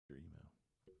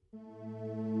Welcome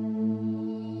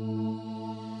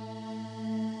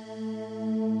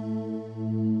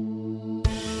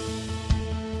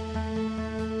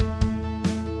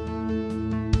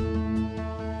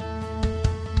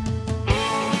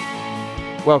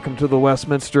to the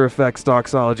Westminster Effects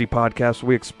Doxology Podcast, where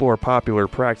we explore popular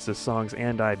practices, songs,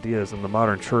 and ideas in the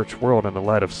modern church world in the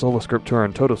light of Sola Scriptura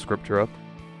and Toto Scriptura.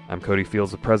 I'm Cody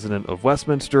Fields, the president of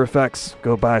Westminster Effects.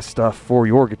 Go buy stuff for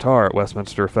your guitar at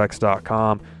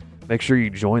westminstereffects.com. Make sure you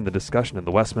join the discussion in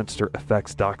the Westminster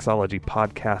Effects Doxology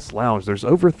Podcast Lounge. There's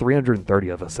over 330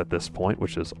 of us at this point,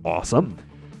 which is awesome.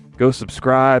 Go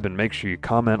subscribe and make sure you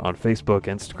comment on Facebook,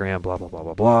 Instagram, blah, blah, blah,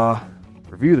 blah, blah.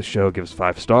 Review the show, give us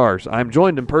 5 stars. I'm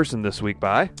joined in person this week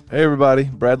by... Hey everybody,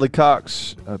 Bradley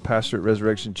Cox, pastor at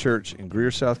Resurrection Church in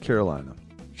Greer, South Carolina.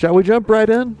 Shall we jump right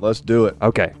in? Let's do it.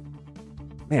 Okay.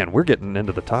 Man, we're getting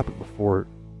into the topic before...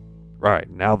 All right,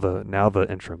 now the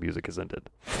intro music has ended.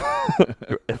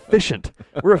 Efficient.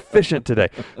 We're efficient today.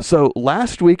 So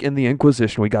last week in the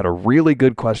Inquisition, we got a really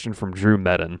good question from Drew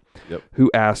Medin,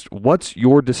 who asked, what's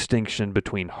your distinction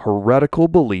between heretical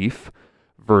belief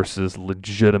versus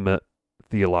legitimate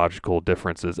theological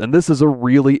differences? And this is a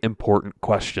really important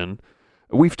question.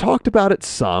 We've talked about it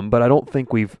some, but I don't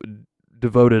think we've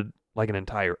devoted like an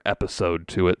entire episode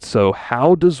to it. So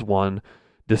how does one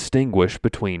distinguish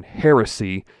between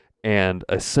heresy and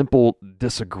a simple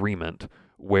disagreement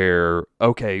where,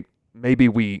 okay, maybe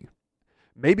we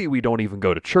don't even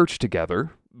go to church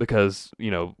together because, you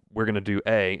know, we're going to do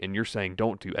A and you're saying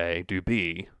don't do A, do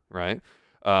B, right?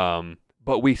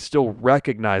 But we still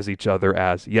recognize each other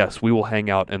as, yes, we will hang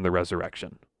out in the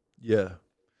resurrection. Yeah.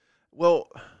 Well,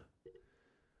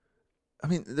 I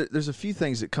mean, there's a few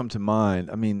things that come to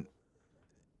mind. I mean,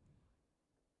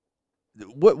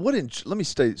 let me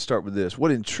start with this.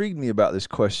 What intrigued me about this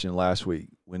question last week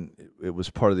when it was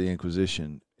part of the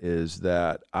Inquisition is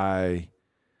that I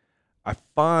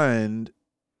find,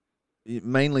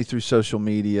 mainly through social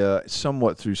media,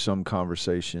 somewhat through some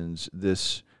conversations,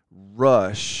 this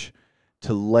rush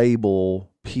to label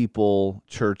people,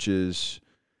 churches,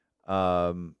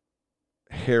 heretics.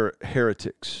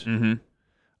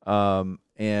 Mm-hmm.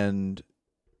 And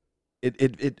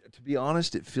it to be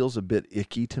honest, it feels a bit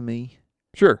icky to me.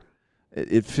 Sure.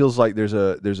 It feels like there's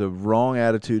a wrong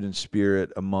attitude and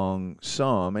spirit among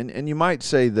some. And you might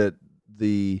say that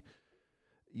the,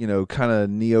 you know, kind of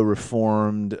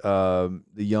neo-reformed, the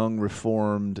young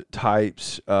reformed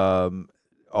types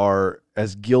are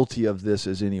as guilty of this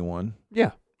as anyone.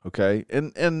 Yeah. Okay.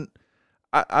 And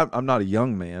I'm not a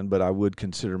young man, but I would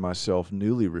consider myself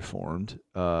newly reformed.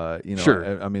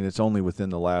 Sure. I mean, it's only within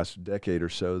the last decade or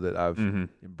so that I've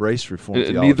embraced Reformed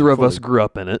theology. Neither of us grew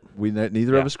up in it.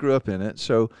 Neither of us grew up in it.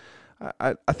 So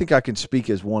I think I can speak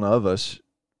as one of us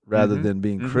rather than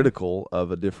being critical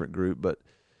of a different group. But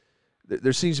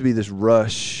there seems to be this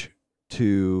rush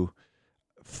to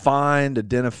find,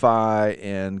 identify,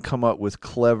 and come up with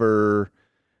clever,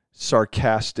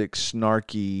 sarcastic,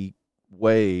 snarky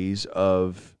ways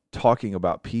of talking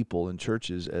about people in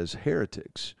churches as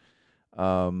heretics.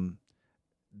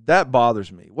 That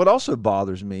bothers me. What also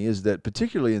bothers me is that,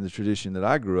 particularly in the tradition that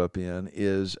I grew up in,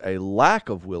 is a lack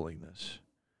of willingness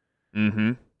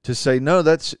to say, no,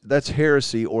 that's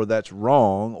heresy, or that's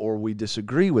wrong, or we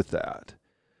disagree with that.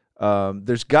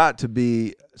 There's got to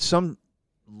be some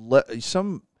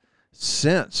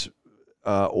sense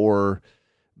or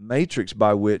matrix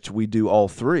by which we do all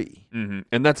three.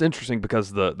 And that's interesting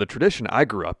because the tradition I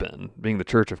grew up in, being the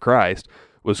Church of Christ,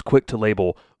 was quick to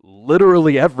label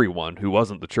literally everyone who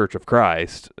wasn't the Church of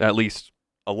Christ, at least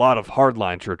a lot of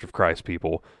hardline Church of Christ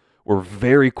people, were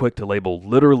very quick to label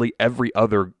literally every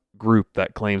other group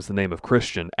that claims the name of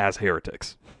Christian as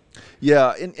heretics.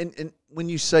 Yeah, and when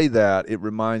you say that, it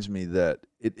reminds me that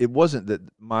it wasn't that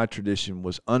my tradition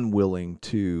was unwilling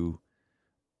to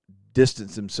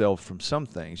distance themselves from some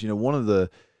things. You know, one of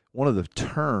the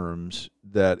terms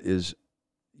that is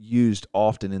used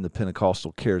often in the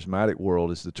Pentecostal charismatic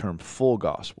world is the term full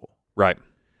gospel. Right.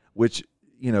 Which,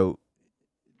 you know,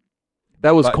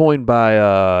 that was coined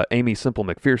by Amy Semple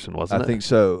McPherson, wasn't it? I think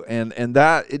so. And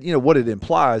that, you know, what it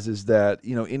implies is that,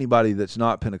 you know, anybody that's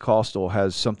not Pentecostal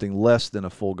has something less than a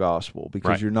full gospel,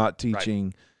 because you're not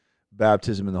teaching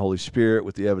baptism in the Holy Spirit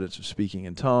with the evidence of speaking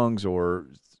in tongues or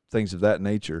things of that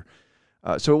nature.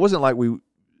 So it wasn't like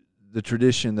the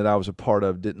tradition that I was a part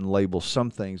of didn't label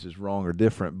some things as wrong or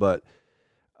different, but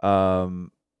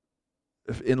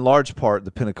in large part,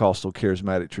 the Pentecostal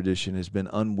charismatic tradition has been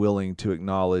unwilling to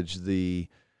acknowledge the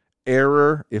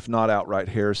error, if not outright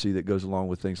heresy, that goes along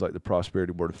with things like the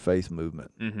prosperity word of faith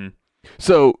movement. Mm-hmm.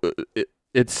 So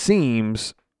it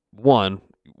seems, one,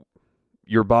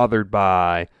 you're bothered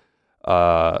by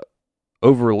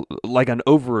over like an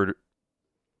over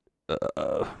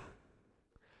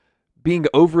being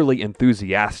overly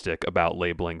enthusiastic about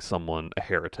labeling someone a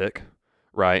heretic,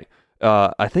 right?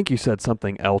 I think you said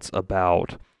something else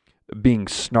about being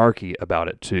snarky about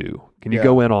it too. Can you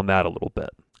go in on that a little bit?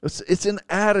 It's an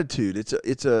attitude.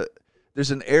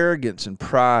 There's an arrogance and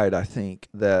pride, I think,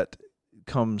 that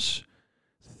comes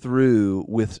through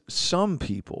with some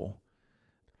people.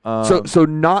 So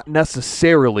not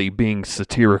necessarily being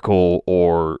satirical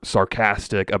or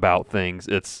sarcastic about things.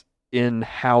 It's in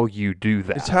how you do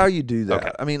that. It's how you do that.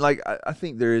 Okay. I mean, like I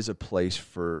think there is a place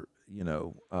for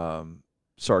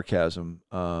sarcasm.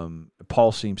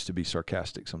 Paul seems to be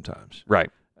sarcastic sometimes.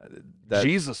 Right.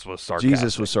 Jesus was sarcastic.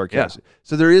 Jesus was sarcastic. Yeah.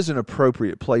 So there is an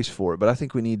appropriate place for it, but I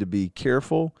think we need to be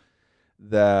careful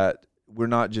that we're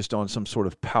not just on some sort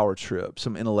of power trip,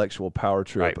 some intellectual power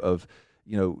trip of,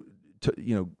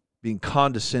 being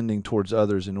condescending towards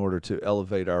others in order to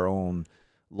elevate our own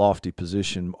lofty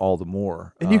position all the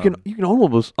more. And you can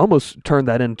almost turn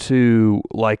that into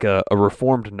like a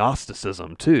reformed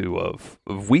Gnosticism too, of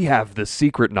we have this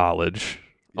secret knowledge,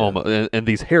 and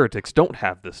these heretics don't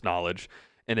have this knowledge,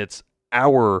 and it's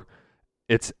our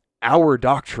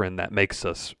doctrine that makes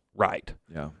us right.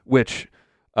 Yeah. Which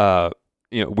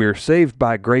we're saved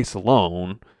by grace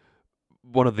alone.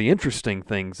 One of the interesting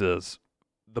things is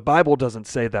the Bible doesn't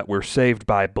say that we're saved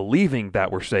by believing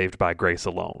that we're saved by grace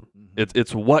alone. Mm-hmm.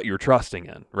 It's what you're trusting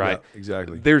in, right? Yeah,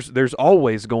 exactly. There's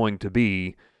always going to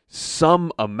be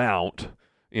some amount,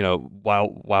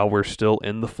 while we're still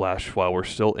in the flesh, while we're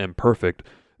still imperfect,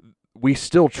 we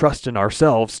still trust in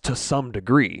ourselves to some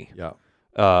degree. Yeah.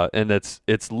 And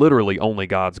it's literally only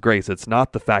God's grace. It's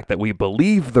not the fact that we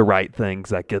believe the right things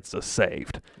that gets us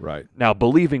saved. Right. Now,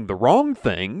 believing the wrong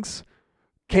things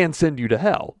can send you to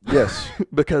hell. Yes.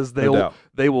 Because they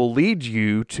will lead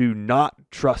you to not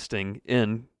trusting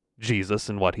in Jesus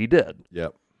and what he did.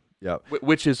 Yep. Yep.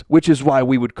 Which is why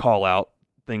we would call out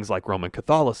things like Roman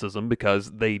Catholicism,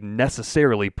 because they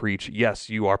necessarily preach, yes,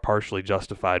 you are partially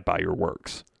justified by your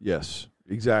works. Yes,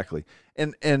 exactly.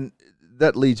 And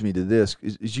that leads me to this.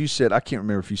 As you said, I can't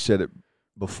remember if you said it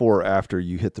before or after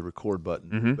you hit the record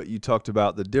button, but you talked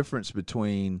about the difference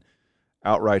between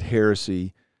outright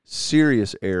heresy,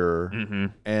 serious error,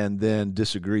 and then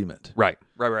disagreement. Right.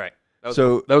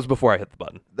 That was before I hit the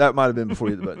button. That might have been before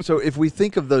you hit the button. So if we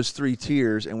think of those three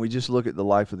tiers and we just look at the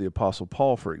life of the Apostle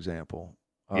Paul, for example.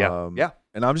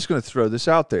 And I'm just going to throw this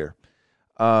out there.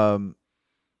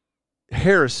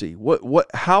 Heresy.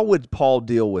 How would Paul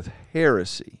deal with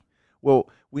heresy? Well,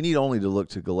 we need only to look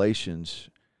to Galatians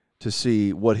to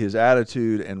see what his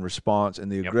attitude and response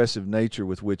and the aggressive nature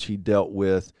with which he dealt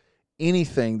with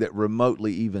anything that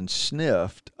remotely even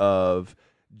sniffed of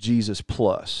Jesus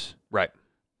plus. Right.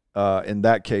 In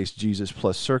that case, Jesus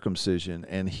plus circumcision.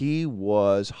 And he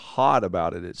was hot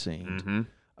about it, it seemed.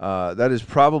 Mm-hmm. That is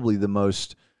probably the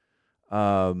most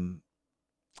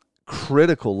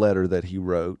critical letter that he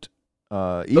wrote.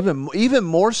 Even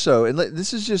more so, and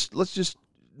let's just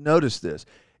notice this,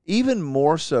 even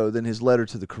more so than his letter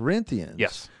to the Corinthians.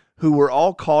 Yes. Who were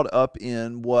all caught up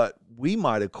in what we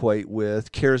might equate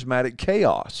with charismatic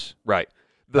chaos. Right.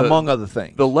 Among other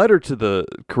things. The letter to the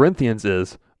Corinthians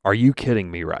is, are you kidding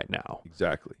me right now?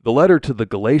 Exactly. The letter to the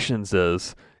Galatians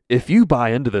is, if you buy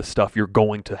into this stuff, you're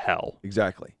going to hell.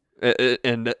 Exactly.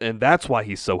 And that's why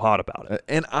he's so hot about it.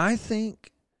 And I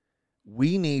think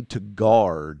we need to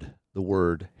guard the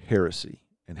word heresy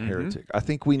and heretic. I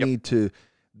think we need to,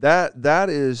 that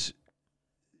is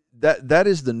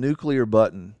the nuclear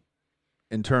button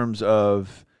in terms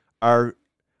of our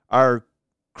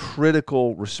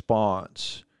critical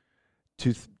response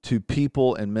to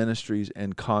people and ministries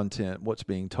and content, what's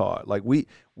being taught. Like we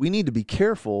need to be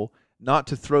careful not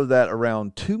to throw that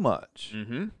around too much.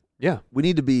 Mm-hmm. Yeah. We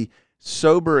need to be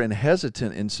sober and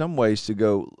hesitant in some ways to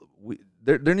go,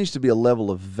 there needs to be a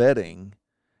level of vetting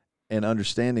and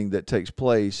understanding that takes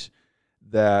place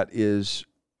that is,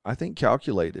 I think,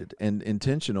 calculated and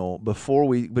intentional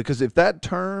because if that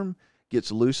term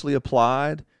gets loosely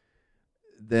applied,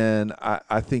 then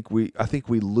I think we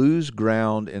lose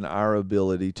ground in our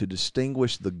ability to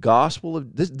distinguish the gospel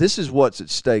of this is what's at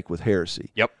stake with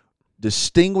heresy. Yep.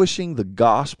 Distinguishing the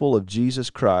gospel of Jesus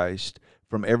Christ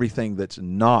from everything that's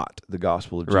not the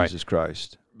gospel of Jesus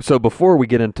Christ. So before we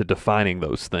get into defining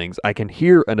those things, I can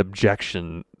hear an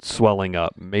objection swelling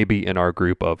up, maybe in our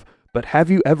group of, but have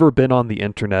you ever been on the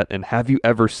internet and have you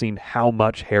ever seen how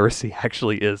much heresy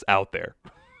actually is out there?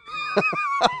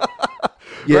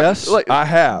 Yes, I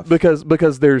have.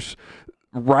 Because there's,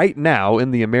 right now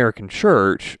in the American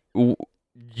church,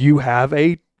 you have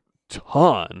a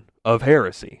ton of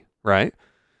heresy, right?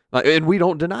 And we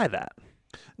don't deny that.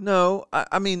 No,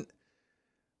 I mean,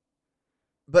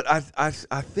 but I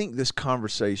think this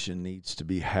conversation needs to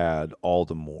be had all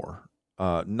the more.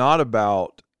 Not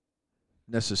about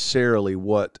necessarily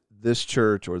what this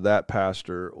church or that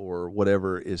pastor or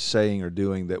whatever is saying or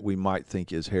doing that we might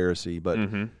think is heresy, but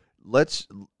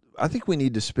I think we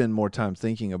need to spend more time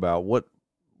thinking about what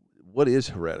is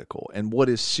heretical and what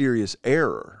is serious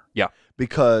error. Yeah.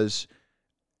 Because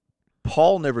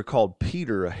Paul never called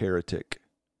Peter a heretic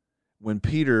when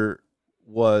Peter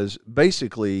was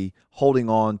basically holding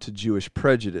on to Jewish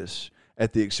prejudice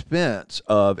at the expense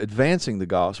of advancing the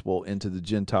gospel into the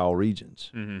Gentile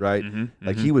regions, right?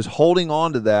 Like he was holding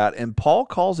on to that, and Paul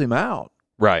calls him out.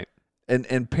 Right. And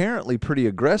apparently pretty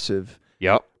aggressive.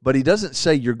 Yep. But he doesn't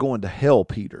say you're going to hell,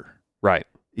 Peter. Right.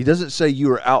 He doesn't say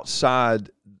you are outside,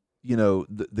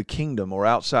 the kingdom or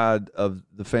outside of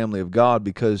the family of God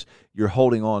because you're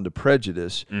holding on to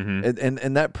prejudice.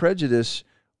 And that prejudice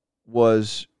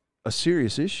was a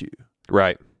serious issue.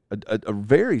 Right. A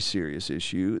very serious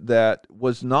issue that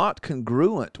was not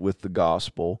congruent with the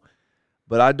gospel,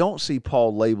 but I don't see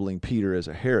Paul labeling Peter as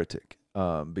a heretic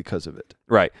because of it.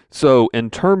 Right. So in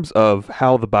terms of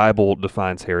how the Bible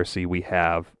defines heresy, we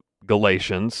have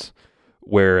Galatians,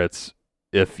 where it's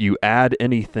if you add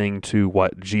anything to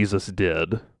what Jesus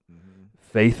did,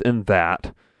 faith in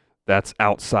that's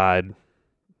outside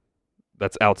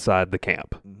the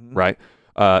camp, right?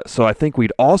 So I think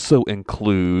we'd also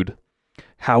include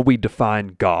how we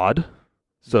define God,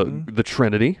 so the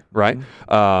Trinity, right?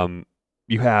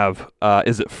 You have,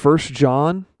 is it 1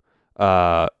 John?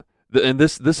 And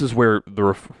this is where I'm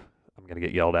going to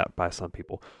get yelled at by some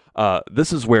people.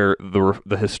 This is where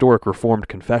the historic Reformed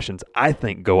confessions, I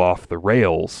think, go off the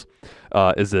rails.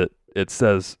 It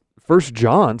says, 1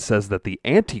 John says that the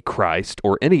Antichrist,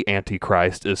 or any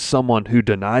Antichrist, is someone who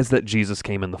denies that Jesus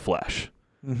came in the flesh.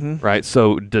 Right,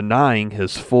 so denying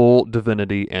his full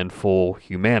divinity and full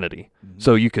humanity.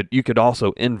 So you could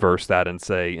also inverse that and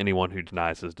say anyone who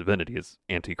denies his divinity is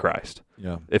Antichrist.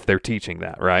 Yeah, if they're teaching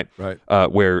that, right? Right.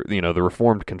 Where the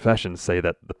Reformed confessions say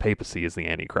that the papacy is the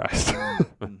Antichrist.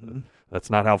 That's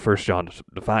not how 1 John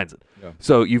defines it. Yeah.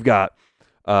 So you've got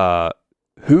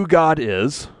who God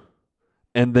is,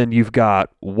 and then you've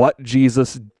got what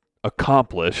Jesus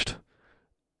accomplished.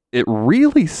 It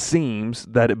really seems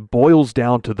that it boils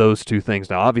down to those two things.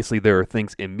 Now, obviously, there are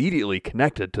things immediately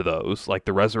connected to those, like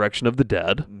the resurrection of the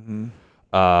dead.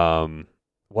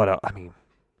 What else? I mean,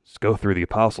 just go through the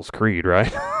Apostles' Creed,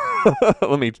 right?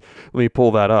 let me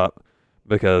pull that up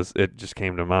because it just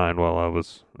came to mind while I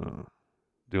was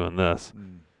doing this.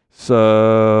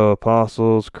 So,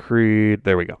 Apostles' Creed.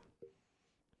 There we go.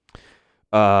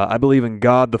 I believe in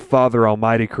God, the Father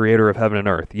Almighty, creator of heaven and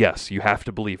earth. Yes, you have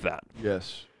to believe that.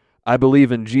 Yes. I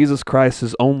believe in Jesus Christ,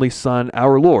 his only Son,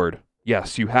 our Lord.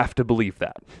 Yes, you have to believe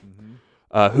that.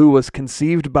 Who was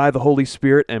conceived by the Holy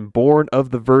Spirit and born of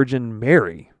the Virgin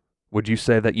Mary. Would you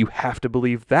say that you have to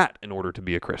believe that in order to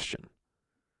be a Christian?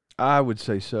 I would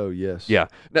say so, yes. Yeah.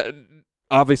 Now,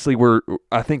 obviously,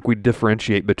 I think we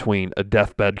differentiate between a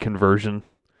deathbed conversion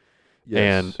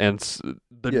and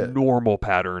the normal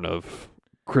pattern of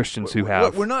Christians who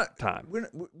have time.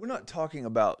 We're not talking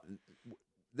about.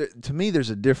 To me, there's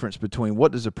a difference between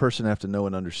what does a person have to know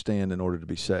and understand in order to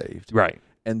be saved, right?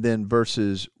 And then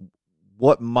versus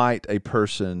what might a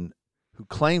person who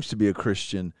claims to be a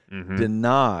Christian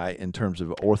deny in terms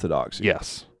of orthodoxy.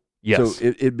 Yes. So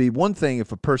it'd be one thing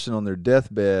if a person on their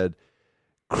deathbed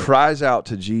cries out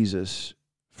to Jesus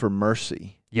for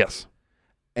mercy. Yes.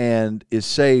 And is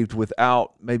saved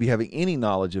without maybe having any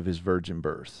knowledge of his virgin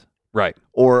birth. Right.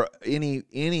 Or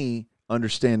any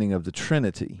understanding of the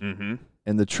Trinity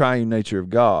and the triune nature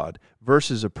of God,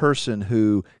 versus a person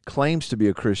who claims to be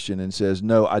a Christian and says,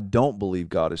 no, I don't believe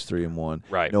God is 3 in 1.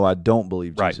 Right. No, I don't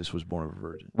believe Jesus was born of a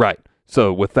virgin. Right.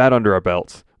 So with that under our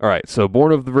belts, all right, so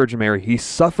born of the Virgin Mary, he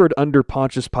suffered under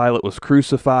Pontius Pilate, was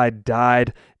crucified,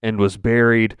 died, and was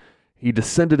buried. He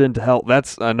descended into hell.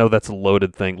 I know that's a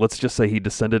loaded thing. Let's just say he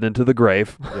descended into the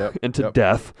grave, into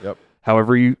death. Yep.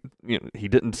 However, he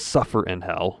didn't suffer in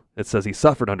hell. It says he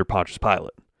suffered under Pontius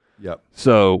Pilate. Yep.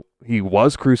 So he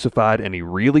was crucified, and he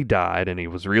really died, and he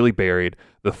was really buried.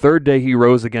 The third day he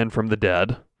rose again from the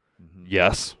dead.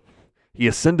 Yes. He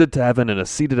ascended to heaven and is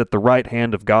seated at the right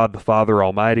hand of God the Father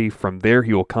Almighty. From there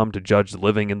he will come to judge the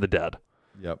living and the dead.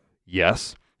 Yep.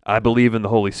 Yes. I believe in the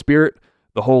Holy Spirit.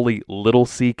 The Holy Little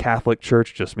C Catholic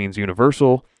Church just means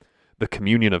universal. The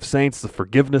communion of saints, the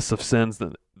forgiveness of sins,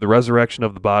 the resurrection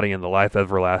of the body, and the life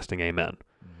everlasting. Amen.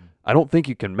 I don't think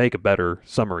you can make a better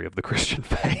summary of the Christian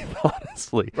faith,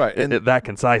 honestly. Right, and that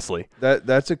concisely.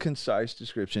 That's a concise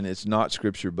description. It's not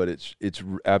Scripture, but it's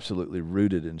absolutely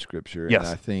rooted in Scripture. Yes. And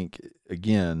I think,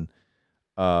 again,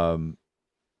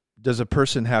 does a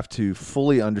person have to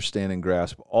fully understand and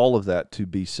grasp all of that to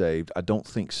be saved? I don't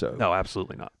think so. No,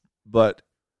 absolutely not. But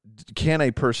can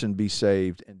a person be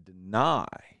saved and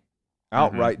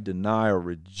outright deny or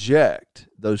reject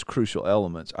those crucial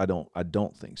elements? I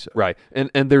don't think so. Right.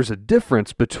 And there's a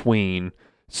difference between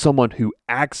someone who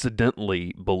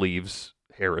accidentally believes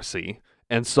heresy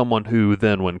and someone who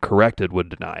then, when corrected, would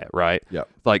deny it, right? Yeah.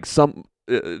 Like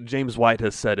James White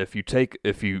has said, if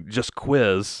you just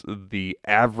quiz the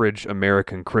average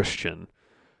American Christian,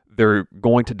 they're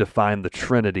going to define the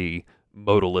Trinity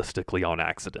modalistically on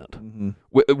accident,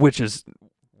 which is,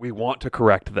 we want to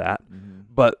correct that.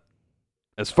 But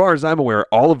as far as I'm aware,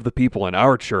 all of the people in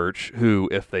our church who,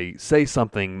 if they say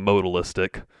something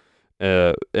modalistic,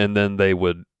 and then they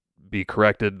would be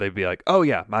corrected, they'd be like, "Oh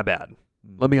yeah, my bad.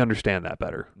 Let me understand that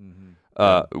better."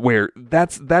 Where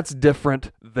that's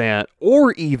different than,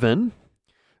 or even,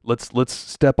 let's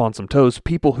step on some toes.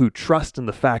 People who trust in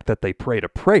the fact that they prayed a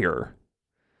prayer.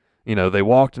 They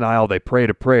walked an aisle, they prayed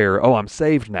a prayer. Oh, I'm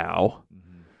saved now.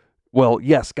 Well,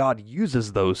 yes, God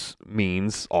uses those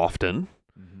means often,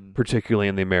 particularly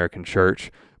in the American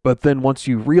church. But then once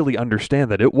you really understand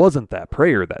that it wasn't that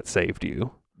prayer that saved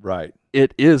you, right?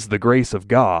 It is the grace of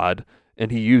God,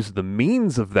 and He used the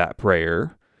means of that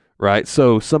prayer, right?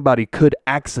 So somebody could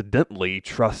accidentally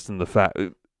trust in the fact,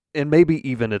 and maybe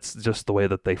even it's just the way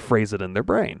that they phrase it in their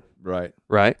brain, right?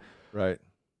 Right? Right.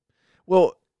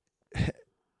 Well,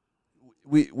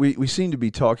 we seem to be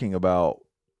talking about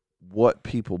what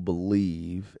people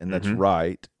believe, and that's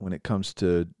right when it comes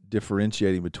to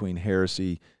differentiating between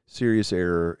heresy, serious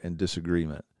error, and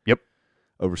disagreement. Yep.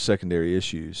 Over secondary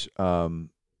issues.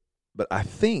 But I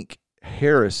think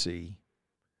heresy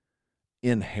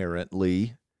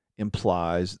inherently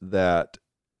implies that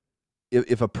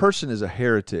if a person is a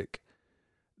heretic,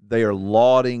 they are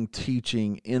lauding,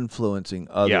 teaching, influencing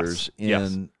others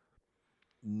in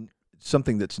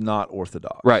something that's not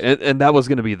orthodox. Right, and that was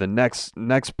going to be the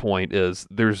next point, is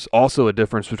there's also a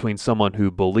difference between someone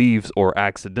who believes or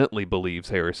accidentally believes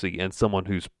heresy and someone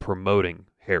who's promoting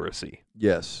heresy.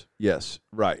 Yes,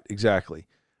 right, exactly.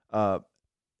 And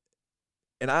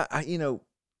I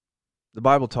the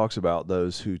Bible talks about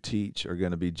those who teach are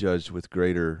going to be judged with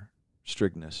greater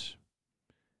strictness.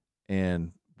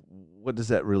 And what does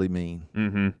that really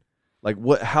mean? Like,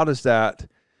 how does that,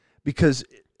 because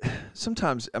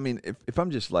sometimes, I mean, if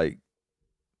I'm just like,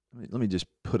 let me just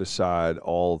put aside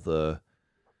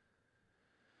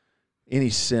any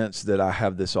sense that I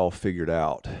have this all figured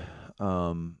out.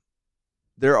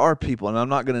 There are people, and I'm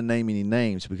not going to name any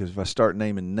names, because if I start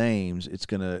naming names,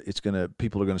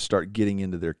 people are going to start getting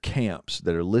into their camps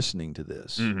that are listening to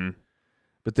this.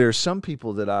 But there are some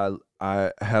people that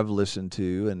I have listened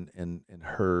to and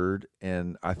heard,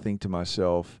 and I think to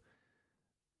myself,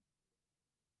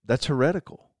 that's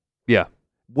heretical. Yeah.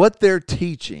 What they're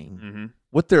teaching,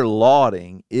 what they're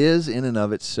lauding, is in and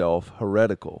of itself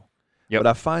heretical. Yep. But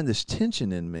I find this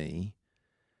tension in me,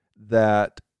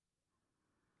 that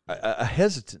a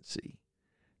hesitancy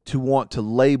to want to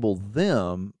label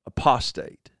them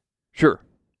apostate. Sure.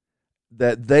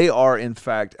 That they are, in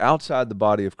fact, outside the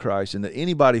body of Christ, and that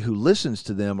anybody who listens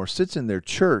to them or sits in their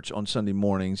church on Sunday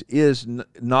mornings is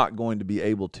not going to be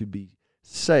able to be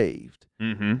saved.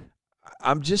 I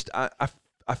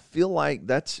feel like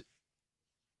that's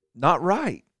not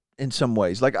right in some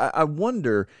ways. Like, I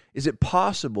wonder, is it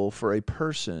possible for a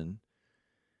person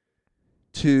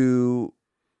to,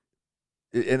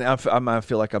 and I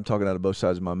feel like I'm talking out of both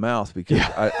sides of my mouth, because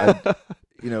I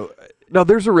no,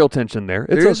 there's a real tension there.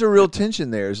 There is a real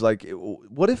tension there. It's like,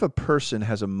 what if a person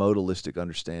has a modalistic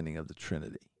understanding of the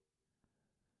Trinity,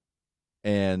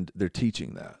 and they're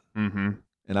teaching that?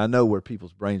 And I know where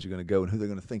people's brains are going to go and who they're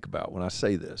going to think about when I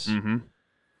say this.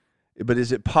 But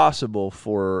is it possible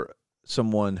for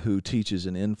someone who teaches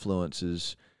and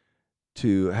influences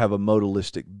to have a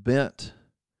modalistic bent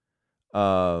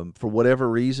for whatever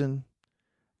reason,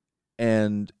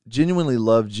 and genuinely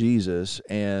love Jesus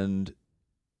and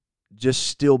just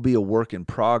still be a work in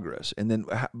progress? And then,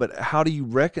 but how do you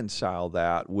reconcile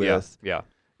that with, the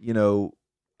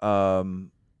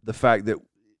fact that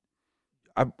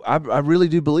I really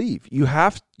do believe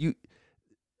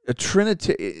a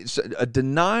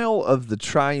denial of the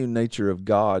triune nature of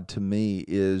God, to me,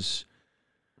 is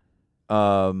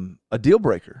a deal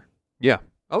breaker. Yeah.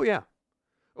 Oh yeah.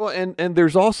 Well, and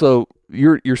there's also,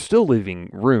 you're still leaving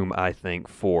room, I think,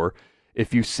 for,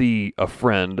 if you see a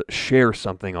friend share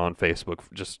something on Facebook,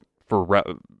 just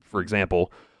for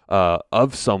example,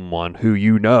 of someone who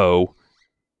you know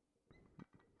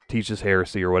teaches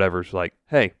heresy or whatever. It's like,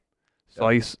 hey,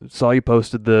 saw you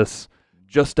posted this.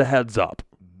 Just a heads up.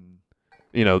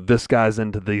 This guy's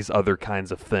into these other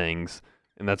kinds of things,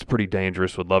 and that's pretty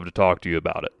dangerous. Would love to talk to you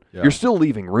about it. Yeah. You're still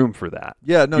leaving room for that.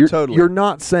 Yeah, no, totally. You're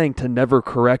not saying to never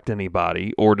correct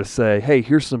anybody or to say, hey,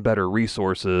 here's some better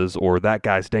resources or that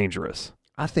guy's dangerous.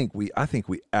 I think we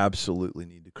absolutely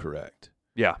need to correct.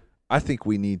 Yeah. I think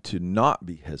we need to not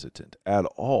be hesitant at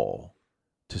all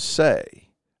to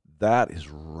say that is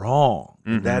wrong.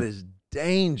 Mm-hmm. That is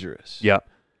dangerous. Yeah.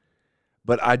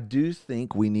 But I do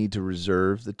think we need to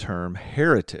reserve the term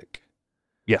heretic.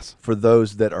 Yes. For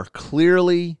those that are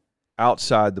clearly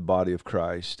outside the body of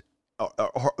Christ,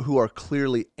 who are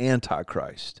clearly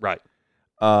anti-Christ. Right.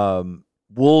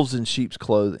 Wolves in sheep's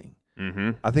clothing.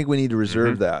 Mm-hmm. I think we need to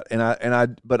reserve that.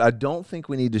 But I don't think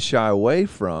we need to shy away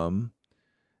from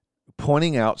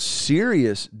pointing out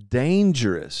serious,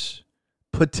 dangerous,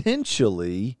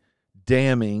 potentially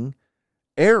damning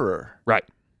error. Right.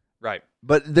 Right.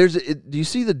 But do you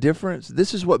see the difference?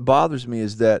 This is what bothers me,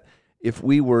 is that if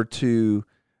we were to,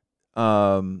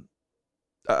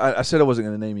 I said I wasn't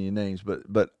going to name any names,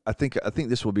 but I think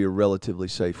this will be a relatively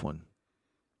safe one.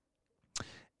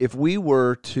 If we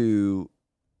were to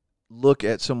look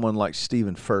at someone like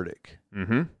Stephen Furtick,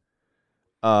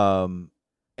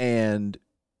 and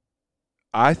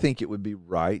I think it would be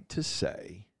right to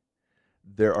say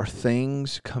there are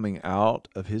things coming out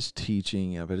of his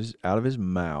teaching, out of his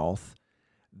mouth,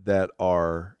 that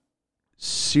are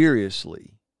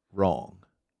seriously wrong.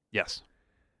 Yes.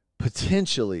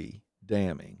 Potentially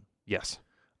damning. Yes.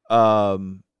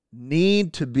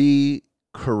 Need to be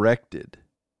corrected.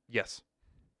 Yes.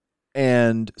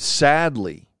 And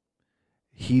sadly,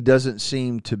 he doesn't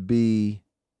seem to be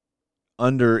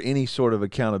under any sort of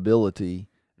accountability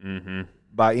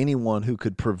by anyone who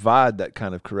could provide that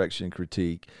kind of correction and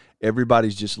critique.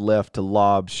 Everybody's just left to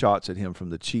lob shots at him from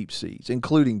the cheap seats,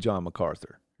 including John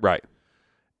MacArthur. Right.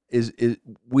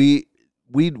 We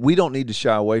don't need to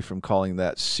shy away from calling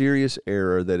that serious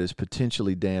error that is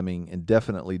potentially damning and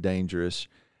definitely dangerous,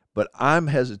 but I'm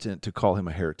hesitant to call him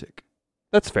a heretic.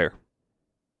 That's fair.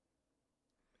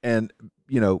 And,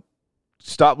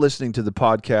 stop listening to the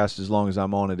podcast as long as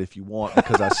I'm on it if you want,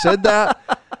 because I said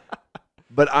that.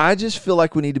 But I just feel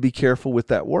like we need to be careful with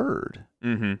that word.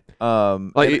 And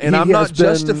I'm not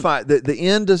justifying the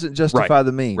end doesn't justify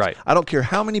the means. Right. I don't care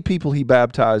how many people he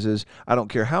baptizes. I don't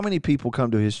care how many people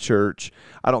come to his church.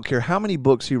 I don't care how many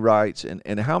books he writes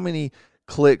and how many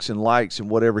clicks and likes and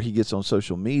whatever he gets on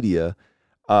social media.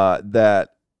 That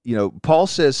Paul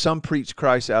says some preach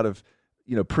Christ out of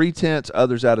pretense,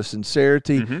 others out of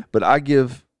sincerity. But I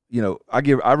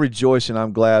rejoice and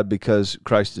I'm glad because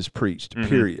Christ is preached.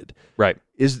 Period. Right.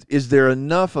 Is there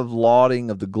enough of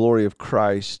lauding of the glory of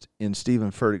Christ in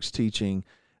Stephen Furtick's teaching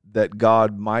that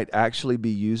God might actually be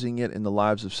using it in the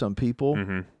lives of some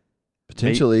people?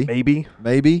 Potentially.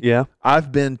 Maybe. Yeah.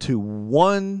 I've been to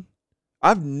one.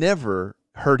 I've never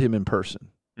heard him in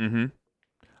person.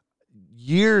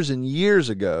 Years and years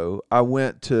ago, I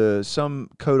went to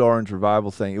some Code Orange revival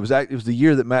thing. It was the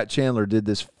year that Matt Chandler did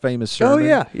this famous sermon.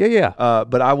 Oh, yeah.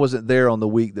 But I wasn't there on the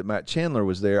week that Matt Chandler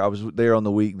was there. I was there on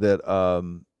the week that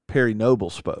Perry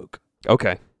Noble spoke.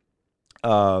 Okay.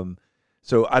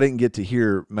 So I didn't get to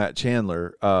hear Matt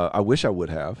Chandler. I wish I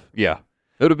would have. Yeah.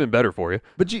 It would have been better for you.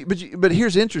 But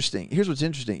here's interesting. Here's what's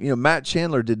interesting. Matt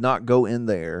Chandler did not go in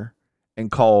there and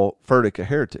call Furtick a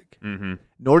heretic.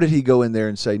 Nor did he go in there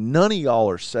and say, none of y'all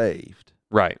are saved.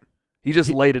 Right. He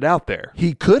just laid it out there.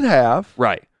 He could have.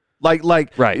 Right.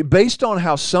 Right. Based on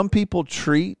how some people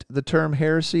treat the term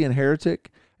heresy and heretic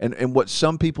and what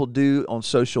some people do on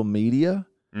social media.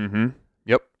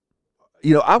 Yep.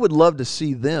 I would love to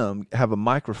see them have a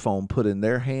microphone put in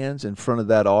their hands in front of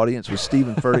that audience with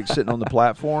Stephen Furtick sitting on the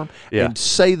platform and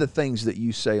say the things that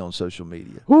you say on social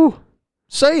media. Whew.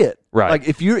 Say it. Right.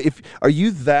 Like are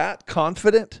you that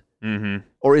confident?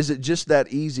 Or is it just that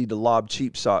easy to lob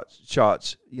cheap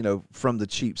shots, from the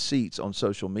cheap seats on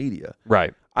social media?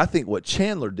 Right. I think what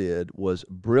Chandler did was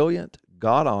brilliant,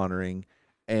 God-honoring,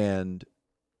 and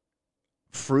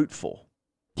fruitful.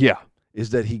 Yeah.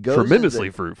 Is that he goes tremendously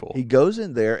fruitful. He goes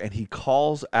in there and he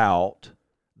calls out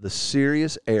the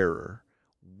serious error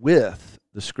with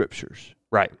the scriptures.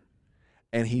 Right.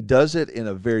 And he does it in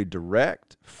a very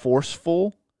direct,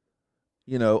 forceful,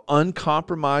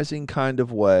 uncompromising kind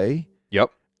of way.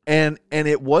 Yep. And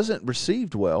it wasn't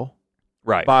received well.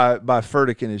 Right. By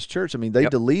Furtick and his church. I mean, they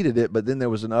deleted it, but then there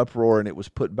was an uproar and it was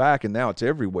put back and now it's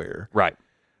everywhere. Right.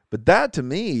 But that to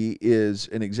me is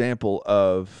an example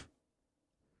of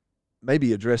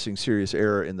maybe addressing serious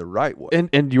error in the right way.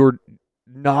 And you're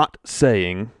not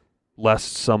saying,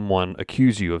 lest someone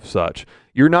accuse you of such,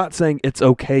 you're not saying it's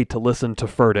okay to listen to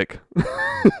Furtick.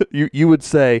 you would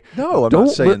say, no, I'm not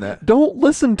saying that. Don't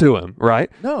listen to him, right?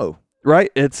 No.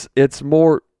 Right? It's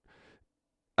more,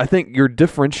 I think you're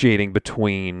differentiating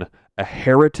between a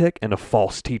heretic and a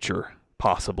false teacher,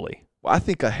 possibly. Well, I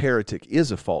think a heretic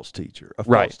is a false teacher. A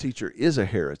Right. false teacher is a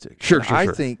heretic. Sure. I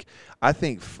think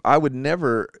I would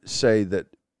never say that.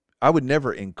 I would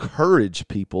never encourage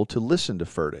people to listen to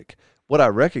Furtick. What I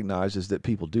recognize is that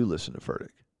people do listen to Furtick.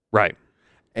 Right.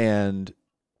 And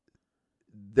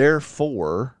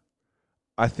therefore,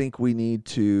 I think we need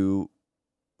to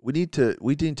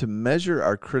measure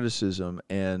our criticism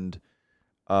and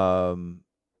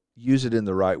use it in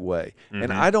the right way. Mm-hmm.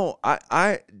 And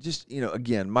I just,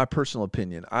 again, my personal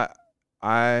opinion,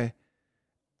 I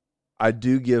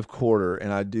do give quarter,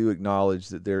 and I do acknowledge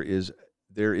that there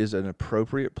is an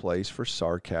appropriate place for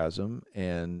sarcasm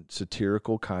and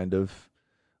satirical kind of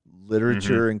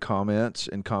literature and comments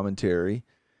and commentary.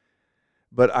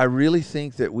 But I really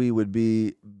think that we would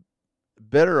be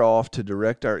better off to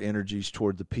direct our energies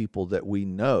toward the people that we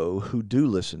know who do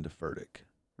listen to Furtick.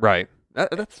 Right.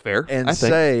 That's fair. And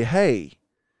say, hey,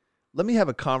 let me have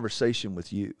a conversation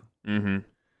with you. Mm-hmm.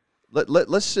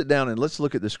 Let's sit down and let's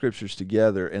look at the scriptures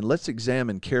together, and let's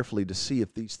examine carefully to see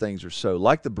if these things are so,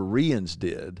 like the Bereans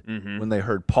did when they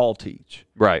heard Paul teach.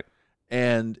 Right.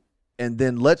 And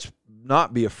then let's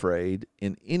not be afraid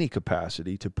in any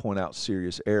capacity to point out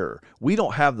serious error. We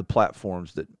don't have the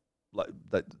platforms that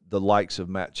the likes of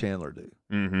Matt Chandler do.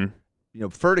 Mm-hmm.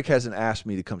 Furtick hasn't asked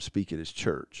me to come speak at his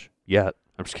church yet.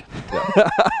 I'm just kidding. Yeah.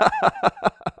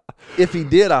 If he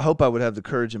did, I hope I would have the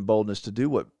courage and boldness to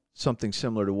do something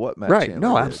similar to what Matt Chandler did.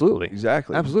 No, absolutely.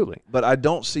 Exactly. Absolutely. But I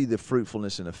don't see the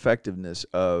fruitfulness and effectiveness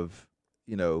of,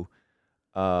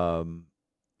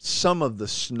 some of the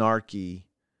snarky,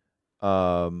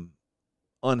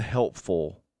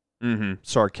 unhelpful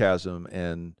sarcasm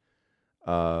and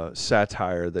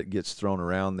satire that gets thrown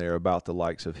around there about the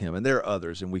likes of him. And there are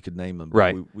others, and we could name them. But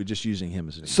right. we're just using him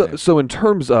as an example. So in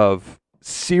terms of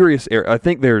serious error, I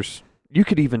think you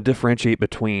could even differentiate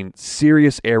between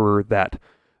serious error that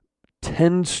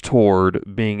tends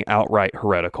toward being outright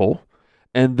heretical,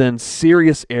 and then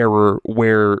serious error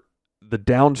where the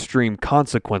downstream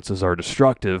consequences are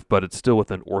destructive, but it's still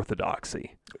within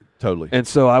orthodoxy. Totally. And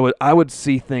so I would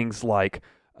see things like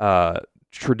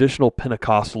traditional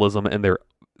Pentecostalism and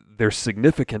their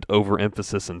significant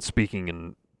overemphasis in speaking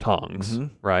in tongues,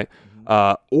 right?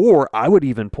 Or I would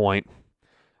even point,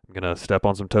 I'm going to step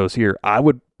on some toes here, I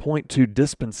would point to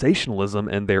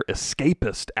dispensationalism and their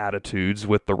escapist attitudes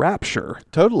with the rapture.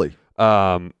 Totally.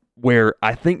 Where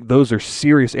I think those are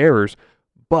serious errors,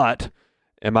 but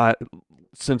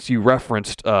since you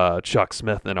referenced Chuck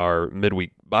Smith in our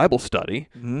midweek Bible study,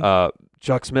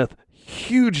 Chuck Smith,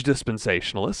 huge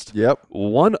dispensationalist. Yep.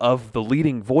 One of the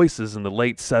leading voices in the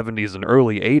late 70s and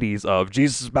early 80s of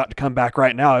Jesus is about to come back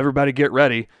right now, everybody get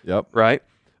ready. Yep. Right?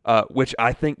 Which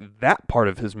I think that part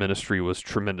of his ministry was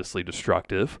tremendously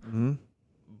destructive.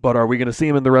 But are we going to see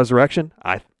him in the resurrection?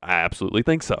 I absolutely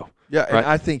think so. Yeah, right? And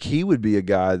I think he would be a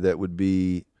guy that would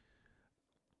be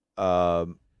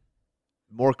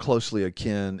more closely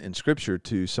akin in Scripture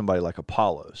to somebody like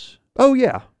Apollos. Oh,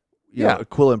 yeah.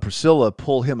 Aquila and Priscilla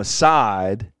pull him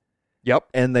aside. Yep.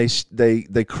 And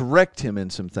they correct him in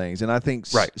some things. And I think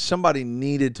somebody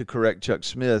needed to correct Chuck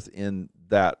Smith in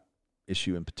that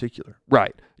issue in particular.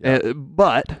 Right. Yeah.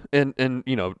 But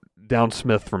down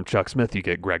Smith from Chuck Smith, you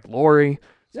get Greg Laurie.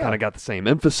 It's kind of got the same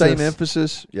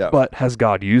emphasis. Yeah. But has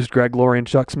God used Greg Laurie and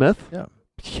Chuck Smith? Yeah.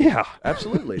 Yeah.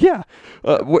 Absolutely. Yeah.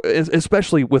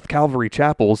 Especially with Calvary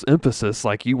Chapel's emphasis,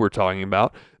 like you were talking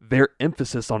about, their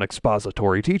emphasis on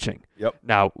expository teaching. Yep.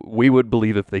 Now, we would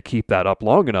believe if they keep that up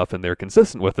long enough and they're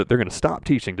consistent with it, they're going to stop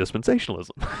teaching dispensationalism.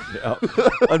 Yeah.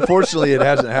 Unfortunately, it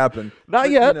hasn't happened. Not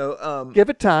yet. Give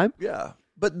it time. Yeah.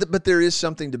 But there is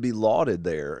something to be lauded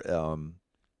there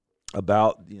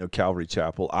about Calvary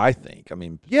Chapel. I think. I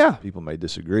mean, people may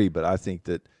disagree, but I think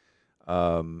that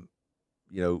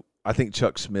I think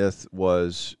Chuck Smith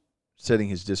was setting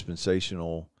his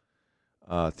dispensational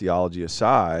theology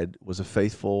aside, was a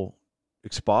faithful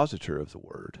expositor of the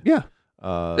word. Yeah.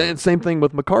 And same thing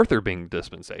with MacArthur being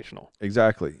dispensational.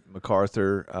 Exactly.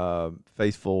 MacArthur,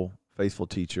 faithful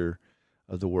teacher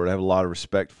of the word. I have a lot of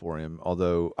respect for him,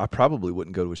 although I probably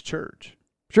wouldn't go to his church.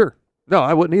 Sure. No,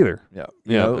 I wouldn't either. Yeah.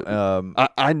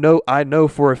 I know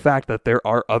for a fact that there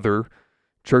are other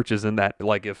churches in that,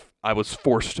 like if I was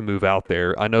forced to move out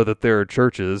there, I know that there are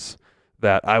churches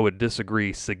that I would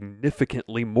disagree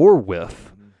significantly more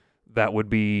with that would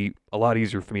be a lot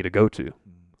easier for me to go to.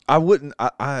 I wouldn't.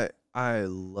 I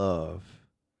love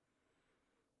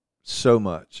so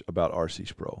much about R.C.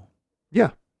 Sproul.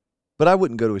 Yeah. But I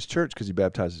wouldn't go to his church because he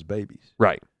baptizes babies.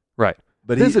 Right.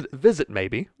 But visit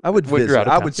maybe. I would when you're visit. out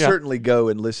of I town. would Yeah. certainly go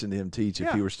and listen to him teach if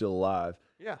Yeah. he were still alive.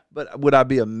 Yeah. But would I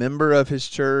be a member of his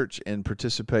church and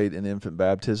participate in infant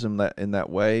baptism in that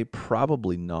way?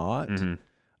 Probably not. Mm-hmm.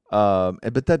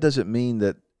 But that doesn't mean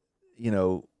that,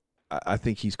 I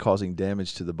think he's causing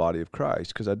damage to the body of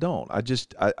Christ, because I don't. I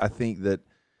think that,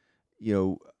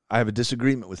 I have a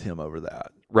disagreement with him over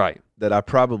that. Right. That I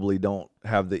probably don't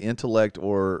have the intellect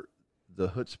or the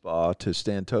chutzpah to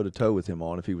stand toe-to-toe with him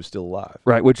on if he was still alive.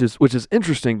 Right, which is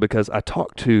interesting, because I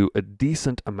talked to a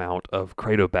decent amount of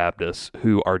Credo Baptists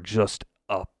who are just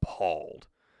appalled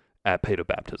at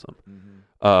pedobaptism.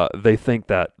 Mm-hmm. They think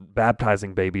that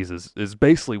baptizing babies is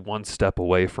basically one step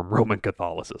away from Roman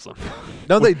Catholicism.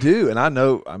 No, they do, and I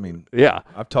know. I mean, yeah,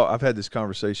 I've had this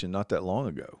conversation not that long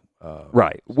ago.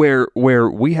 Right, where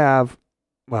we have.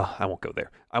 Well, I won't go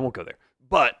there.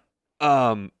 But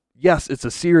yes, it's a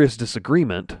serious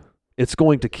disagreement. It's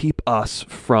going to keep us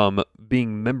from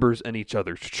being members in each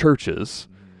other's churches.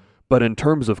 Mm-hmm. But in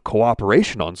terms of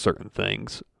cooperation on certain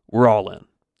things, we're all in.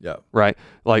 Yeah. Right?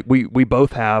 Like we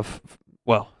both have,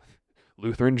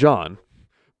 Lutheran John,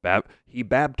 he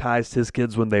baptized his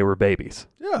kids when they were babies.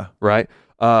 Yeah. Right?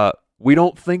 We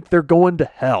don't think they're going to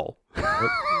hell.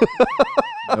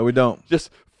 No, we don't. Just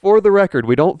for the record,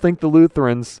 we don't think the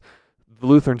Lutherans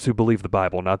who believe the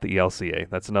Bible, not the ELCA,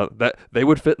 that they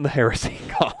would fit in the heresy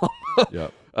column.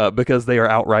 Yep. Because they are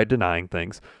outright denying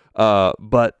things.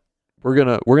 But we're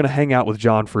gonna hang out with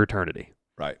John for eternity.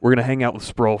 Right. We're gonna hang out with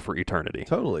Sproul for eternity.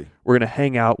 Totally. We're gonna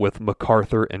hang out with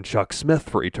MacArthur and Chuck Smith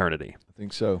for eternity. I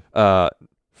think so.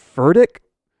 Furtick,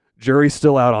 jury's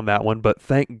still out on that one, but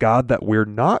thank God that we're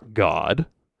not God,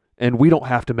 and we don't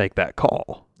have to make that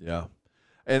call. Yeah.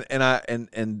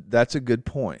 And that's a good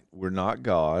point. We're not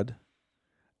God,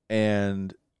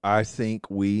 and I think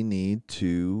we need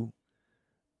to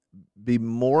be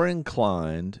more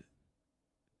inclined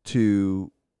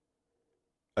to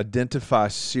identify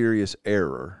serious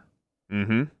error,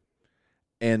 mm-hmm.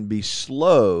 and be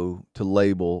slower to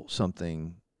label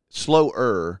something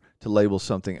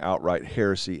outright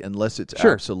heresy unless it's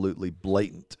absolutely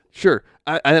blatant. Sure.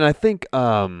 I think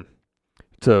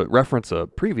to reference a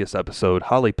previous episode,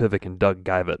 Holly Pivick and Doug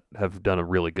Guyvett have done a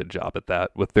really good job at that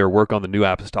with their work on the New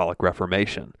Apostolic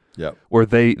Reformation. Yep. Where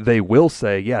they will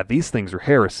say, yeah, these things are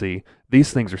heresy,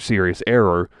 these things are serious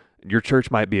error. Your church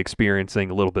might be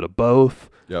experiencing a little bit of both,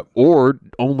 yep. or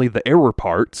only the error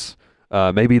parts.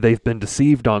 Maybe they've been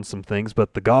deceived on some things,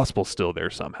 but the gospel's still there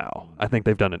somehow. I think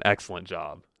they've done an excellent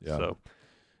job. Yeah. So.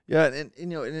 Yeah,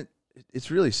 and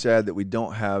it's really sad that we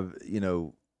don't have,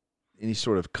 any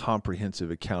sort of comprehensive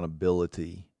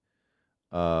accountability.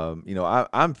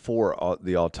 I'm for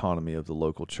the autonomy of the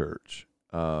local church.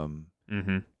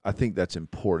 Mm-hmm. I think that's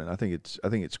important. I think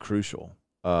it's crucial.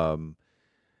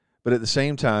 But at the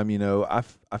same time, I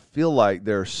feel like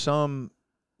there are some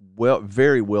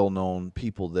very well-known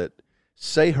people that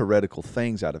say heretical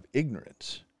things out of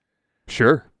ignorance.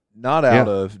 Sure. Not out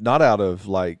of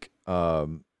like a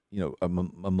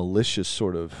malicious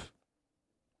sort of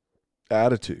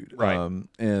attitude. Right.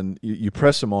 And you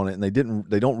press them on it, and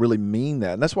they don't really mean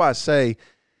that. And that's why I say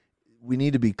we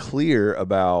need to be clear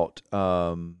about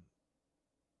and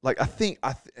I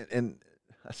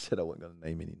said I wasn't going to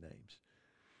name any names.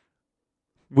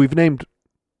 We've named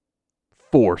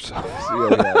 4.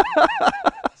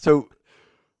 So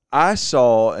I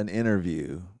saw an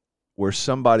interview where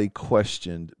somebody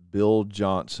questioned Bill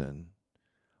Johnson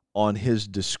on his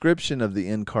description of the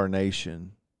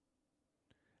incarnation,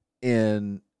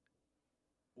 when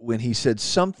he said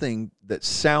something that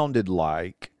sounded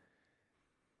like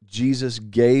Jesus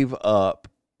gave up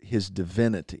his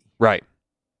divinity. Right.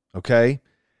 Okay?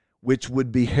 Which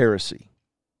would be heresy.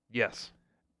 Yes.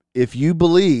 If you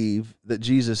believe that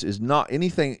Jesus is not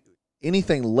anything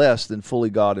less than fully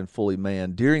God and fully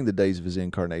man during the days of his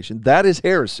incarnation, that is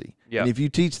heresy. Yeah. And if you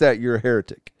teach that, you're a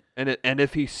heretic. And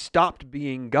if he stopped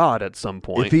being God at some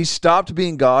point. If he stopped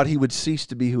being God, he would cease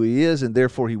to be who he is, and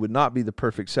therefore he would not be the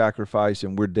perfect sacrifice,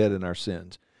 and we're dead in our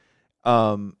sins.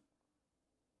 Bill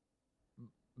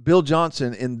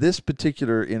Johnson, in this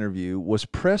particular interview, was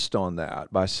pressed on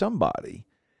that by somebody,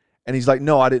 and he's like,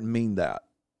 no, I didn't mean that.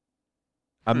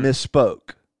 I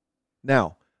misspoke.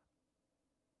 Now,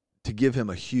 to give him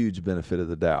a huge benefit of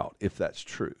the doubt, if that's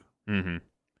true. Mm-hmm.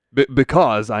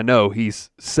 Because I know he's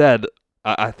said,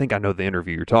 I think I know the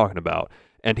interview you're talking about,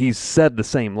 and he's said the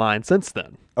same line since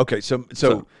then. Okay, so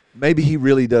maybe he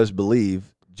really does believe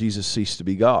Jesus ceased to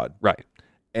be God. Right.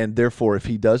 And therefore, if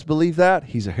he does believe that,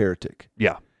 he's a heretic.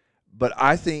 Yeah. But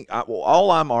I think,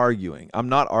 all I'm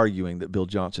not arguing that Bill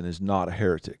Johnson is not a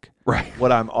heretic. Right.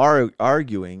 What I'm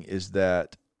arguing is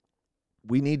that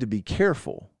we need to be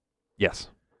careful. Yes.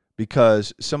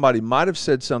 Because somebody might have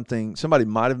said something, somebody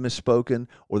might have misspoken,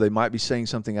 or they might be saying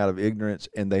something out of ignorance,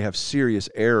 and they have serious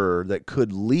error that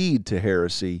could lead to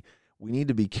heresy. We need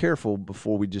to be careful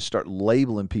before we just start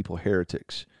labeling people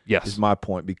heretics. Yes. Is my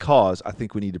point, because I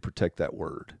think we need to protect that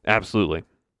word. Absolutely.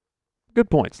 Good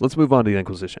points. Let's move on to the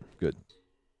Inquisition. Good.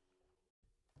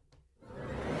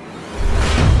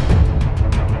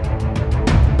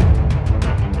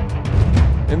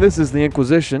 And this is the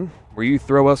Inquisition, where you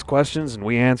throw us questions and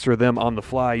we answer them on the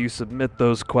fly. You submit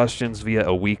those questions via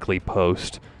a weekly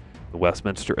post. The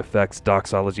Westminster Effects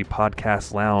Doxology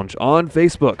Podcast Lounge on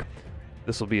Facebook.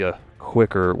 This will be a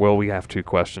quicker, well, we have 2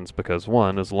 questions because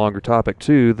 1 is a longer topic.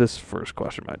 2, this first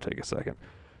question might take a second.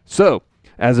 So,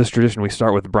 as is tradition, we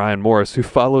start with Brian Morris, who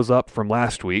follows up from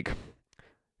last week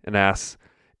and asks,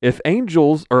 if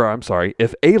aliens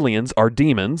are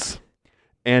demons,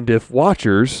 and if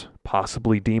watchers,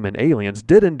 possibly demon aliens,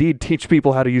 did indeed teach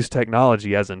people how to use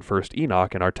technology, as in First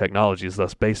Enoch, and our technology is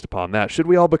thus based upon that, should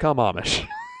we all become Amish?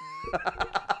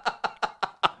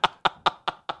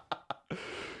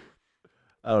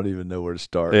 I don't even know where to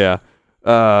start. Yeah.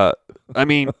 I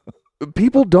mean,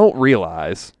 people don't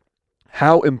realize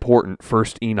how important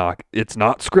First Enoch, it's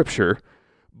not scripture,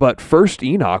 but First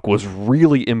Enoch was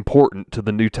really important to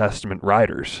the New Testament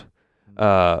writers.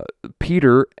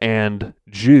 Peter and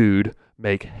Jude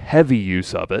make heavy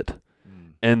use of it.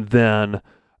 And then,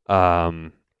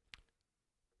 so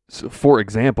for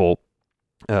example,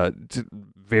 to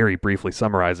very briefly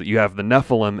summarize it, you have the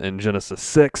Nephilim in Genesis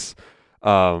 6,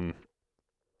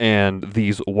 and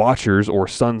these watchers or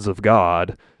sons of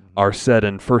God are said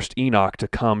in First Enoch to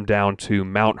come down to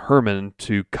Mount Hermon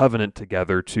to covenant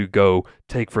together to go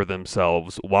take for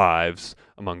themselves wives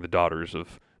among the daughters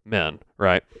of men,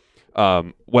 right?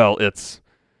 Well,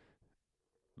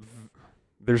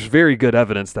 there's very good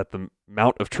evidence that the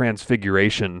Mount of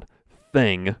Transfiguration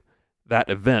thing, that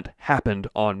event, happened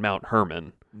on Mount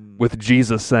Hermon, with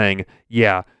Jesus saying,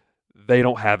 yeah, they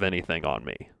don't have anything on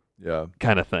me,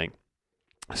 kind of thing.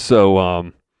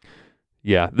 So,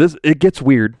 yeah, it gets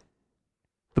weird.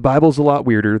 The Bible's a lot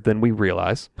weirder than we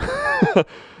realize.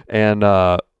 And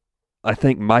I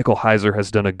think Michael Heiser has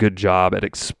done a good job at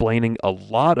explaining a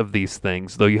lot of these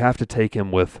things, though you have to take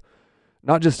him with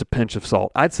not just a pinch of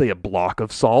salt. I'd say a block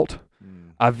of salt.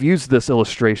 I've used this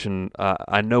illustration,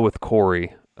 I know with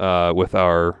Corey, with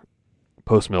our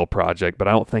post-mill project, but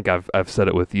I don't think I've said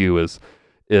it with you, is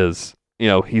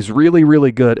he's really,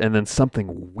 really good, and then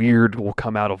something weird will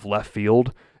come out of left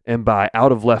field. And by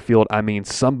out of left field, I mean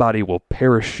somebody will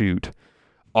parachute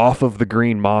off of the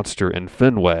green monster in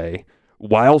Fenway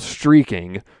while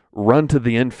streaking, run to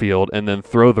the infield, and then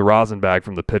throw the rosin bag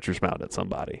from the pitcher's mound at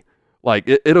somebody. Like,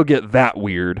 it'll get that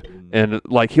weird. And,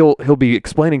 like, he'll be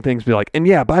explaining things, be like, and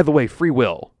yeah, by the way, free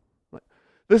will. Like,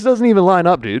 this doesn't even line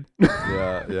up, dude.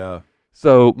 Yeah.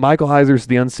 So Michael Heiser's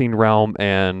The Unseen Realm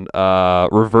and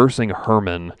Reversing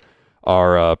Herman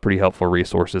are pretty helpful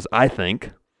resources, I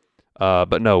think.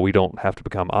 But no, we don't have to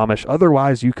become Amish.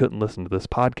 Otherwise, you couldn't listen to this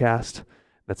podcast.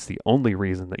 That's the only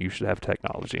reason that you should have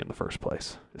technology in the first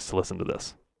place, is to listen to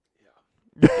this.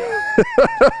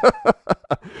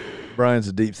 Brian's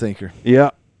a deep thinker. Yeah.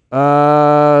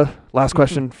 Last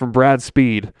question from Brad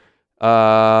Speed.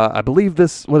 I believe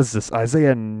what is this?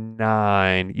 Isaiah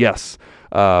 9. Yes.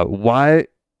 Why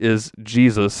is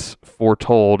Jesus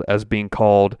foretold as being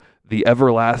called the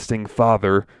everlasting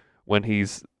Father when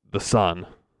he's the Son?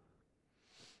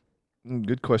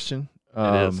 Good question.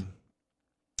 It is.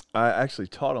 I actually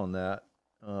taught on that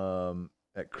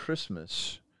at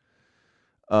Christmas.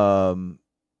 And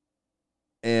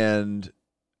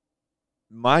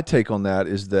my take on that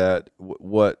is that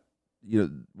what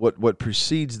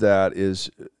precedes that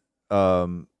is,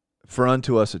 for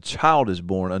unto us a child is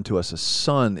born, unto us a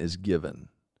son is given.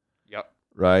 Yep.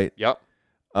 Right? Yep.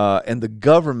 And the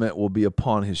government will be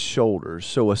upon his shoulders.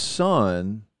 So a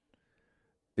son,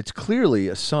 it's clearly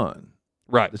a son.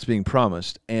 Right. That's being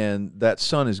promised, and that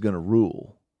son is going to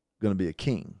rule, going to be a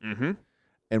king. Mm-hmm.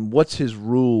 And what's his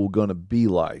rule going to be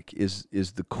like is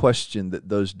the question that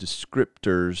those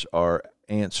descriptors are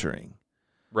answering.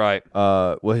 Right.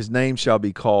 Well, his name shall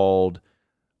be called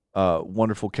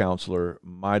Wonderful Counselor,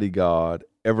 Mighty God,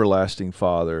 Everlasting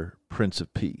Father, Prince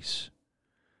of Peace.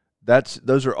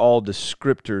 Those are all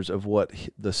descriptors of what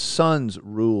the son's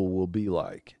rule will be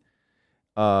like.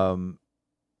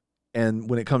 And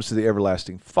when it comes to the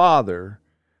everlasting Father,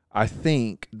 I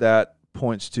think that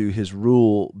points to his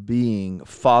rule being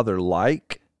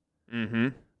father-like,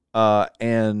 and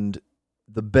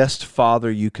the best father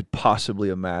you could possibly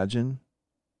imagine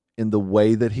in the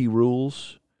way that he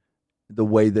rules, the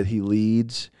way that he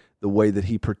leads, the way that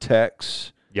he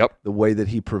protects, the way that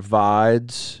he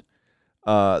provides,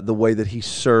 the way that he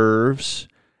serves,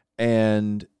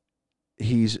 and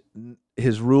his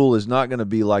rule is not going to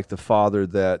be like the father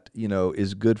that,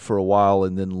 is good for a while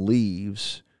and then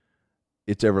leaves.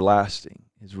 It's everlasting.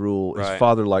 His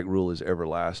father-like rule is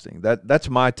everlasting. That's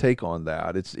my take on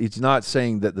that. It's not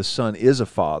saying that the son is a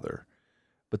father,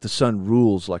 but the son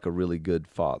rules like a really good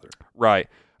father. Right.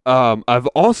 I've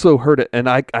also heard it, and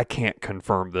I can't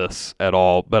confirm this at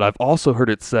all, but I've also heard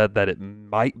it said that it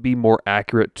might be more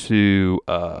accurate to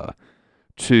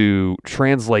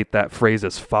translate that phrase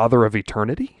as Father of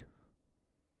Eternity,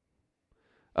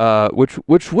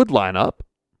 which would line up.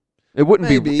 It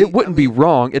wouldn't be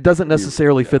wrong. It doesn't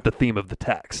necessarily fit the theme of the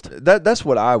text. That's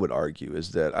what I would argue,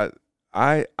 is that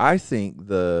I think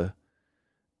the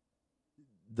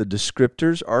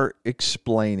descriptors are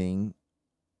explaining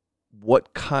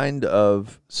what kind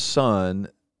of son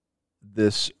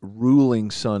this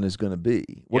ruling son is going to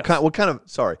be. What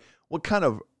kind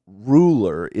of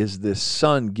ruler is this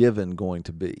son given going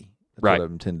to be? That's what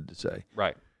I've intended to say.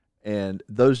 Right. And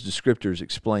those descriptors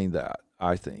explain that,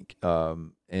 I think.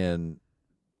 And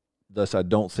thus I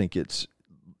don't think it's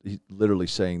literally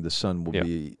saying the son will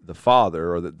be the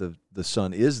father, or that the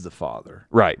son is the father.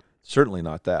 Right. Certainly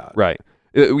not that. Right.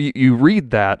 You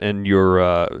read that, and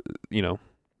you're,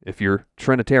 if you're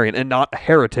Trinitarian and not a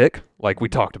heretic, like we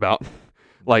talked about,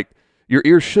 like your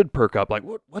ears should perk up. Like,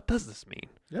 what does this mean?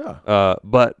 Yeah.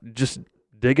 But just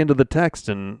dig into the text,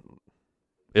 and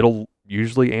it'll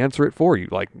usually answer it for you,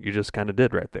 like you just kind of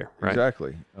did right there. Right?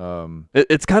 Exactly.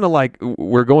 It's kind of like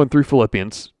we're going through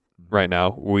Philippians right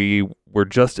now. We're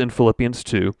just in Philippians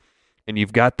 2, and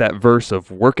you've got that verse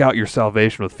of work out your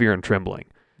salvation with fear and trembling.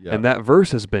 Yeah. And that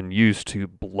verse has been used to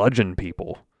bludgeon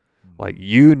people. Like,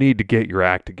 you need to get your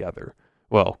act together.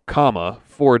 Well,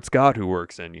 for it's God who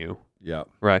works in you. Yeah.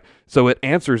 Right. So it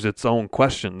answers its own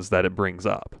questions that it brings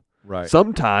up. Right.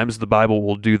 Sometimes the Bible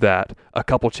will do that a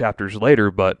couple chapters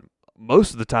later, but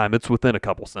most of the time it's within a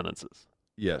couple sentences.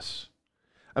 Yes.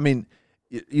 I mean,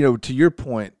 to your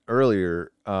point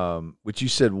earlier, which you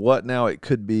said, what now? It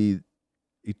could be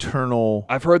eternal.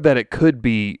 I've heard that it could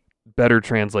be better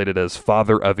translated as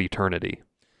Father of Eternity.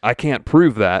 I can't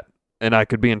prove that, and I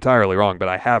could be entirely wrong, but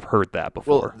I have heard that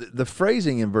before. Well, the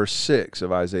phrasing in verse 6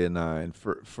 of Isaiah 9,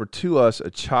 for to us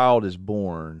a child is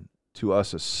born, to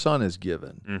us a son is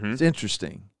given. Mm-hmm. It's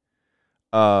interesting.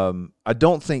 I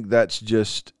don't think that's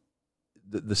just,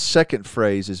 the second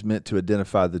phrase is meant to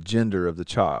identify the gender of the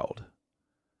child.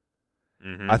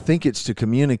 Mm-hmm. I think it's to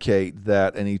communicate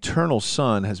that an eternal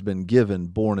son has been given,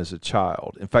 born as a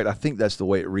child. In fact, I think that's the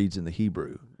way it reads in the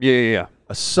Hebrew. Yeah.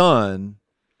 A son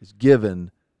is given,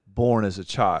 born as a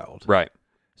child. Right.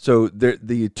 So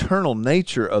the eternal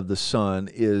nature of the son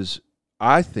is,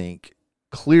 I think,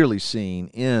 clearly seen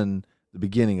in the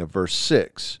beginning of verse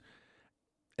 6.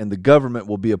 And the government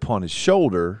will be upon his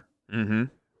shoulder. Mm-hmm.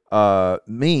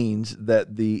 Means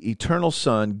that the eternal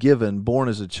son given, born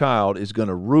as a child, is going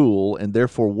to rule, and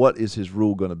therefore what is his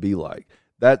rule going to be like?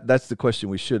 That's the question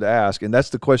we should ask, and that's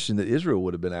the question that Israel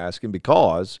would have been asking,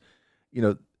 because,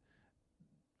 you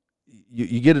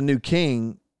get a new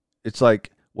king, it's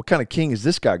like, what kind of king is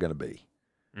this guy going to be?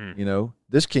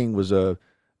 This king was a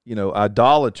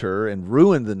idolater and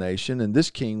ruined the nation, and this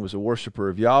king was a worshiper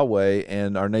of Yahweh,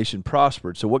 and our nation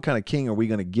prospered. So what kind of king are we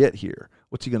going to get here?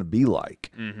 What's he going to be like?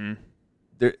 Mm-hmm.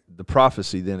 The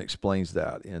prophecy then explains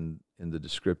that in the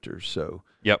descriptors. So,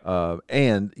 yep.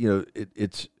 And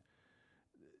it's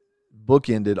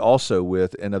bookended also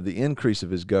with, and of the increase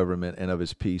of his government and of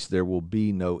his peace there will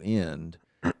be no end.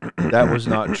 That was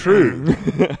not true.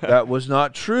 That was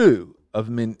not true of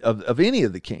any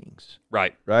of the kings.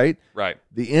 Right. The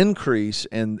increase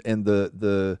and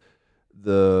the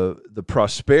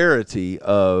prosperity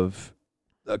of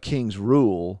a king's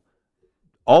rule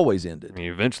always ended. He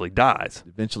eventually dies.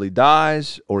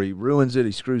 Or he ruins it,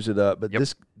 he screws it up. But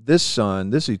this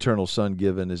son, this eternal son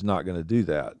given, is not going to do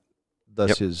that.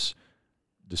 Thus his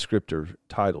descriptor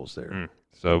titles there.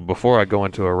 So before I go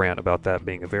into a rant about that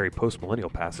being a very post-millennial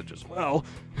passage as well,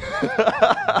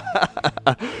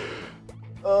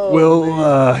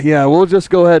 we'll just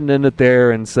go ahead and end it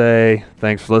there and say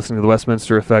thanks for listening to the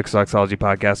Westminster Effects Doxology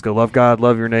Podcast. Go love God,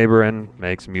 love your neighbor, and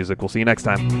make some music. We'll see you next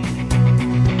time.